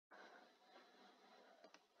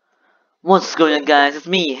What's going on, guys? It's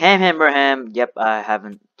me, Hamhammerham. Yep, I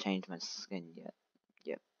haven't changed my skin yet.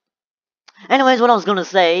 Yep. Anyways, what I was gonna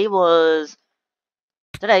say was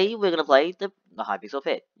today we're gonna play the Hypixel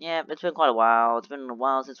Pit. Yeah, it's been quite a while. It's been a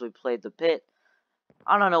while since we played the pit.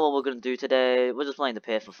 I don't know what we're gonna do today. We're just playing the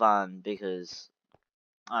pit for fun because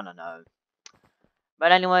I don't know.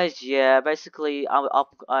 But anyways, yeah, basically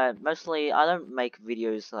mostly I don't make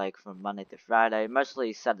videos like from Monday to Friday.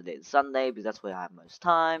 Mostly Saturday to Sunday because that's where I have most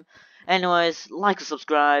time. Anyways, like and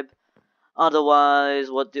subscribe. Otherwise,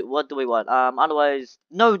 what do we want? Otherwise,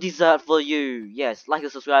 no dessert for you. Yes, like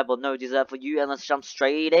and subscribe, but no dessert for you. And let's jump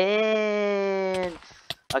straight in.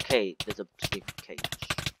 Okay, there's a sleeping cage.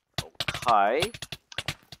 Okay.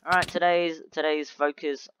 All right, today's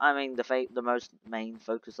focus. I mean, the most main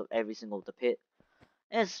focus of every single the pit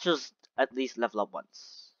is just at least level up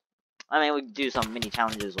once. I mean, we do some mini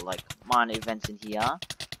challenges or like minor events in here.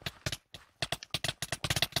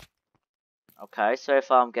 Okay, so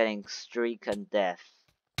far I'm getting streak and death.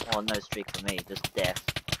 Well, no streak for me, just death.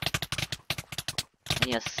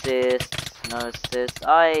 Any assists? No assists.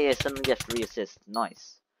 Oh yeah, suddenly get 3 assists.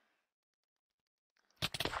 Nice.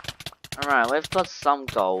 Alright, we've got some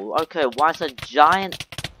gold. Okay, why is a giant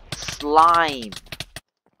slime?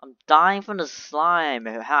 I'm dying from the slime.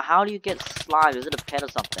 How do you get slime? Is it a pet or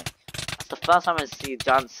something? That's the first time I see a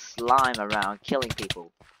giant slime around killing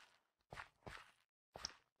people.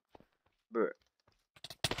 Bruh.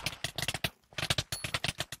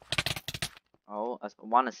 Oh, that's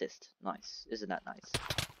 1 assist. Nice. Isn't that nice?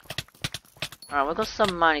 Alright, we've got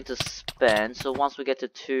some money to spend, so once we get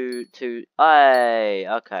to hey,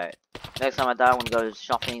 okay. Next time I die, I'm gonna go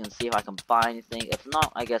shopping and see if I can buy anything. If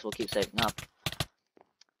not, I guess we'll keep saving up.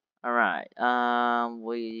 Alright,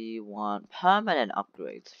 we want permanent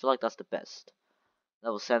upgrades. I feel like that's the best.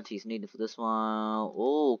 Level 70 is needed for this one.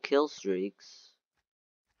 Oh, kill streaks.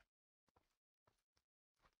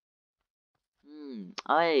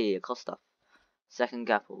 Hey, it cost stuff. Second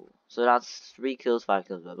Gapple. So that's 3 kills, 5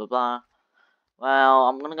 kills, blah blah blah. Well,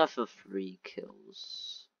 I'm gonna go for 3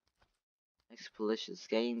 kills. Expeditions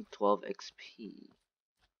gain 12 XP.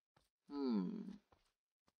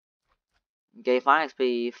 Gain 5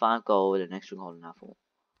 XP, 5 gold, and an extra golden apple.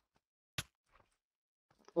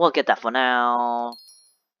 We'll get that for now.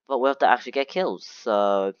 But we have to actually get kills,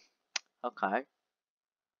 so... Okay.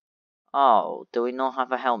 Oh, do we not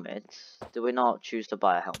have a helmet? Do we not choose to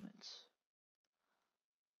buy a helmet?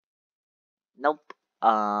 Nope.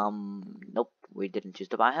 Nope. We didn't choose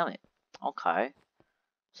to buy a helmet. Okay.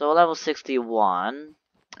 So we're level 61,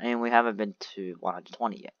 and we haven't been to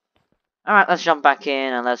 120 yet. Alright, let's jump back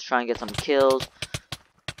in and let's try and get some kills.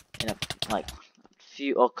 In a, like,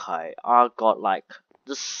 few, okay, I got, like,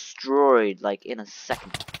 destroyed, like, in a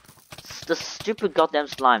second. The stupid goddamn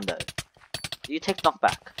slime, though. Do you take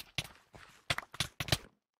knockback?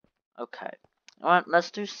 Okay. Alright,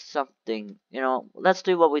 let's do something, you know, let's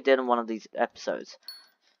do what we did in one of these episodes.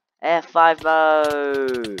 F5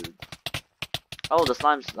 mode! Oh, the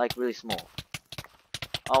slime's, like, really small.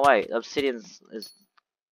 Oh, wait, obsidian is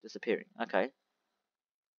disappearing. Okay.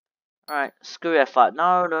 Alright, screw F5.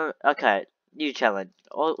 No, okay. New challenge.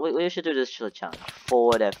 Oh, we should do this challenge.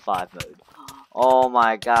 Forward F5 mode. Oh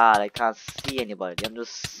my god, I can't see anybody. I'm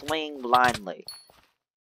just swinging blindly.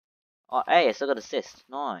 Oh, hey, I still got assist.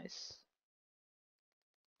 Nice.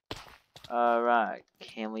 Alright,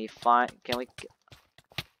 can we...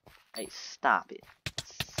 Hey, stop it.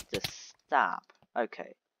 Just stop.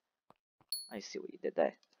 Okay. I see what you did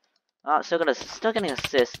there. Oh, still getting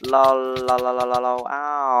assist. Lol, lol, lol, lol, lol.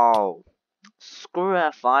 Ow. Screw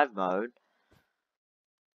F5 mode.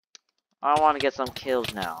 I want to get some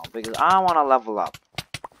kills now because I want to level up.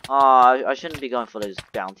 I shouldn't be going for those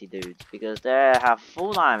bounty dudes because they have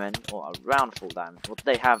full diamond or around full diamond. Well,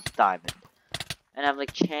 they have diamond and have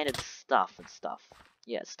like enchanted stuff and stuff.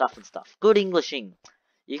 Yeah, stuff and stuff. Good Englishing.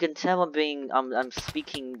 You can tell I'm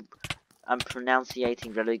speaking, I'm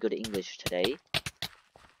pronunciating really good English today.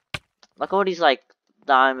 Like all these like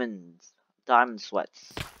diamond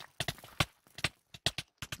sweats.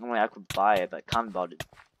 I mean, I could buy it, but I can't bother.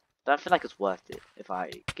 Don't feel like it's worth it if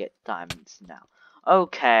I get diamonds now.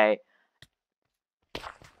 Okay.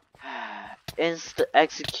 Insta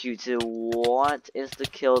executed. What?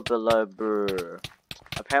 Insta kill below, brr.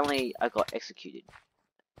 Apparently, I got executed.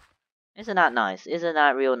 Isn't that nice? Isn't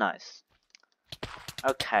that real nice?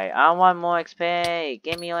 Okay, I want more XP.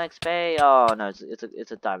 Give me your XP. Oh no,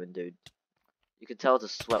 it's a diamond dude. You can tell the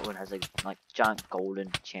sweat one has like giant golden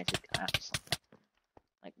enchanted or something.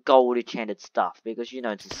 Like gold enchanted stuff because you know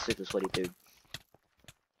it's a super sweaty dude.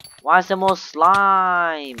 Why is there more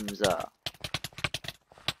slimes?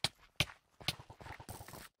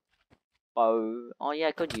 bow. Oh yeah,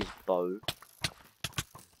 I could use bow.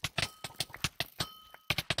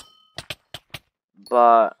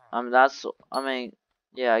 But that's. I mean,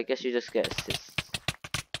 yeah. I guess you just get assists.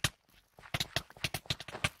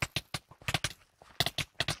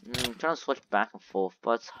 I'm trying to switch back and forth,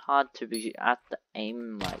 but it's hard to be at the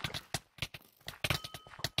aim like.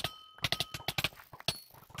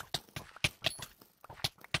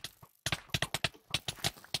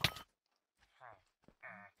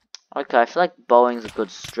 Okay, I feel like bowling's a good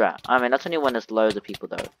strat. I mean, that's only when there's loads of people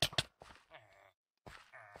though.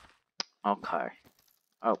 Okay.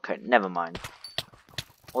 Okay, never mind.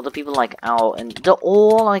 All the people like out and they're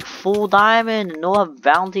all like full diamond and all have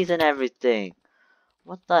bounties and everything.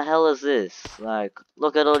 What the hell is this? Like,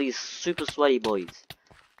 look at all these super sweaty boys.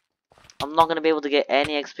 I'm not gonna be able to get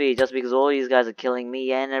any XP just because all these guys are killing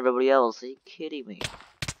me and everybody else. Are you kidding me?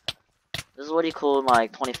 This is what you call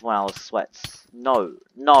like 24-hour sweats. No,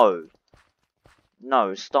 no,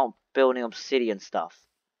 no. Stop building obsidian stuff.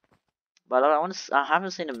 But I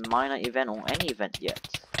haven't seen a minor event or any event yet.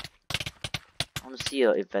 I want to see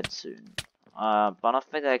an event soon. But I don't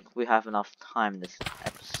think like we have enough time this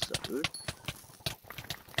episode.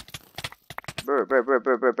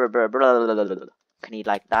 Can he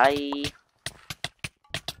like die?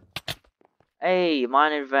 Hey,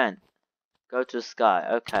 minor event. Go to the sky.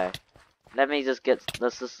 Okay. Let me just get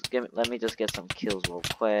some kills real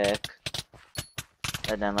quick.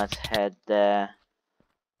 And then let's head there.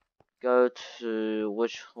 Go to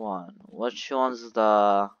which one? Which one's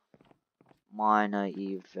the minor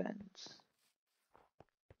event?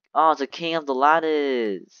 Oh, it's the King of the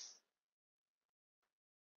Ladders.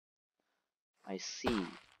 I see.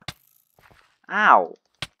 Ow!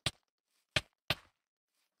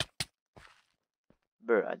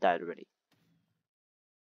 Bruh, I died already.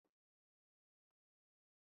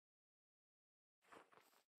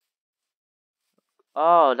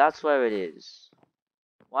 Oh, that's where it is.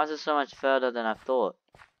 Why is it so much further than I thought?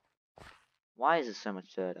 Why is it so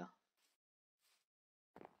much further?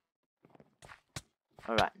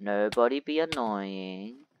 Alright, nobody be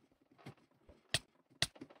annoying.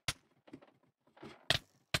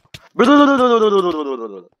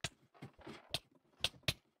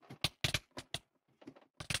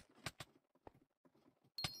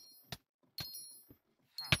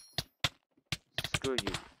 Screw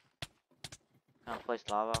you. Can't place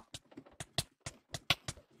lava.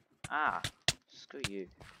 Ah, screw you.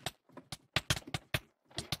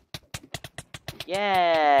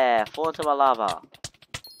 Yeah, fall into my lava.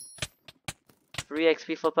 Free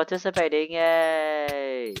XP for participating,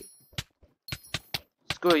 yay!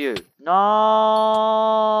 Screw you. No!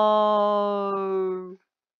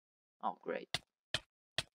 Oh, great.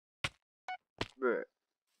 Bruh.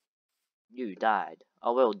 You died.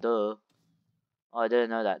 Oh, well, duh. Oh, I didn't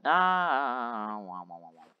know that. Nah.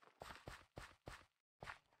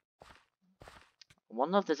 I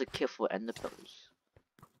wonder if there's a kit for ender pearls.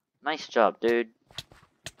 Nice job, dude.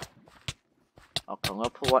 Okay, I'm gonna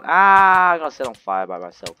put one. Ah, I'm gonna set on fire by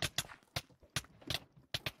myself.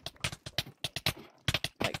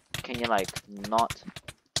 Like, can you like not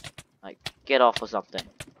like get off or something?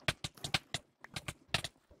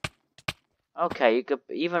 Okay, you could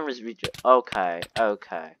even okay,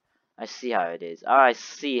 okay. I see how it is. I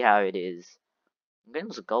see how it is. I'm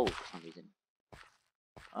getting some gold for some reason.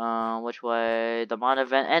 Which way? The mine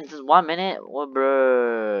event ends in 1 minute? What,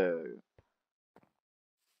 bro?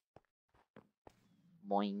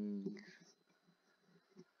 Boing.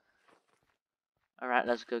 Alright,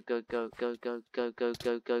 let's go, go, go, go, go, go, go,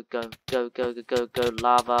 go, go, go, go, go, go, go, go,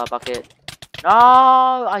 lava bucket. No,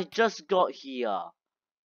 I just got here.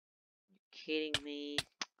 You kidding me?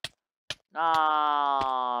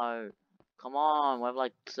 No. Come on, we have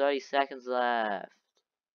like 30 seconds left.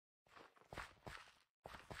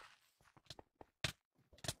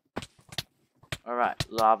 Alright,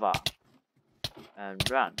 lava. And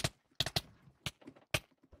run.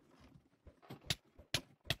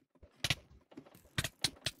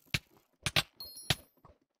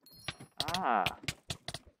 Ah.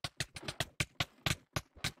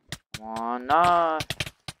 Come on, no.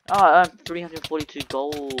 Oh, I earned 342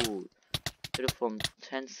 gold. Should have from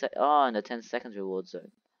 10 sec. Oh, in the 10 seconds reward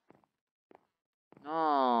zone.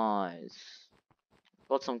 Nice.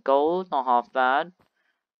 Got some gold, not half bad.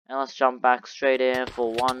 And let's jump back straight in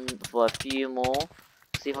for a few more.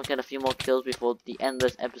 See if I can get a few more kills before the end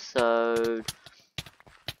of this episode.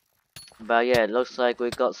 But yeah, it looks like we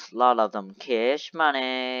got a lot of them. Cash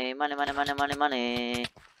money, money, money, money, money, money.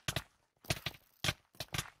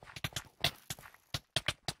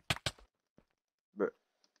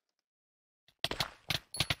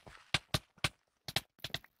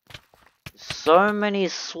 so many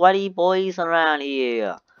sweaty boys around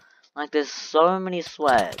here. Like there's so many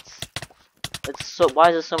sweats. Why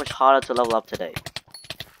is it so much harder to level up today?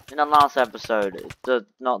 In the last episode, it did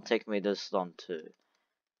not take me this long to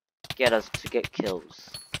get kills.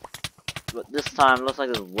 But this time, it looks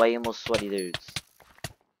like there's way more sweaty dudes.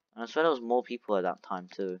 And I swear there was more people at that time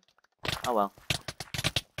too. Oh well.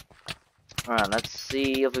 Alright, let's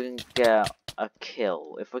see if we can get a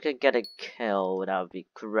kill. If we can get a kill, that would be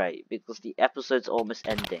great. Because the episode's almost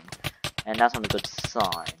ending. And that's not a good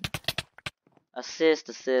sign. Assist.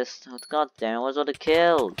 Oh, god damn it, where's all the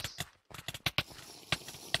kills?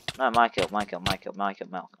 No, my kill. Aww. My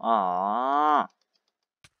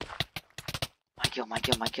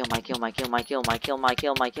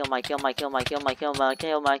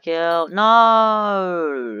kill.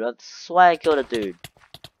 No! That's why I killed a dude.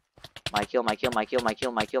 My kill.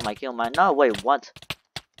 No, wait, what?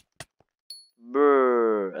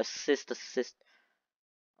 Brrr. Assist.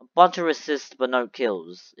 A bunch of assists, but no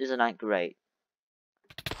kills. Isn't that great?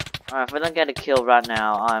 Alright, if I don't get a kill right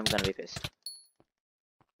now, I'm gonna be pissed.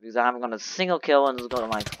 Because I haven't got a single kill and it's got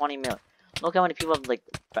like 20 million. Look how many people have like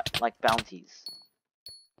bounties.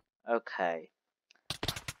 Okay.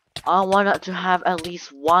 I want to have at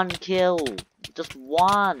least one kill. Just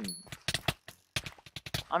one.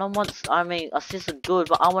 I don't want, I mean, assists are good,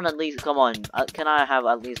 but I want at least, come on. Can I have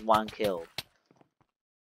at least one kill?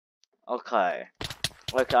 Okay.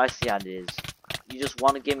 Okay, I see how it is. You just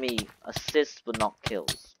want to give me assists, but not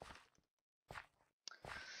kills.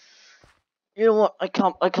 You know what? I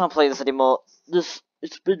can't play this anymore.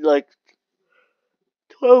 It's been like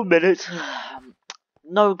 12 minutes.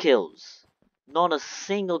 No kills. Not a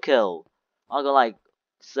single kill. I got like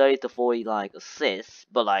 30 to 40 like assists,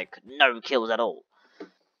 but like no kills at all.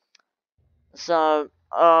 So,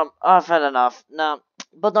 I've had enough. Now,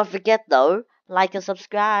 but don't forget though, like and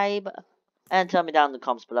subscribe. And tell me down in the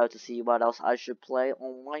comments below to see what else I should play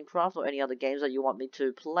on Minecraft or any other games that you want me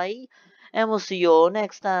to play. And we'll see you all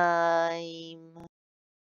next time.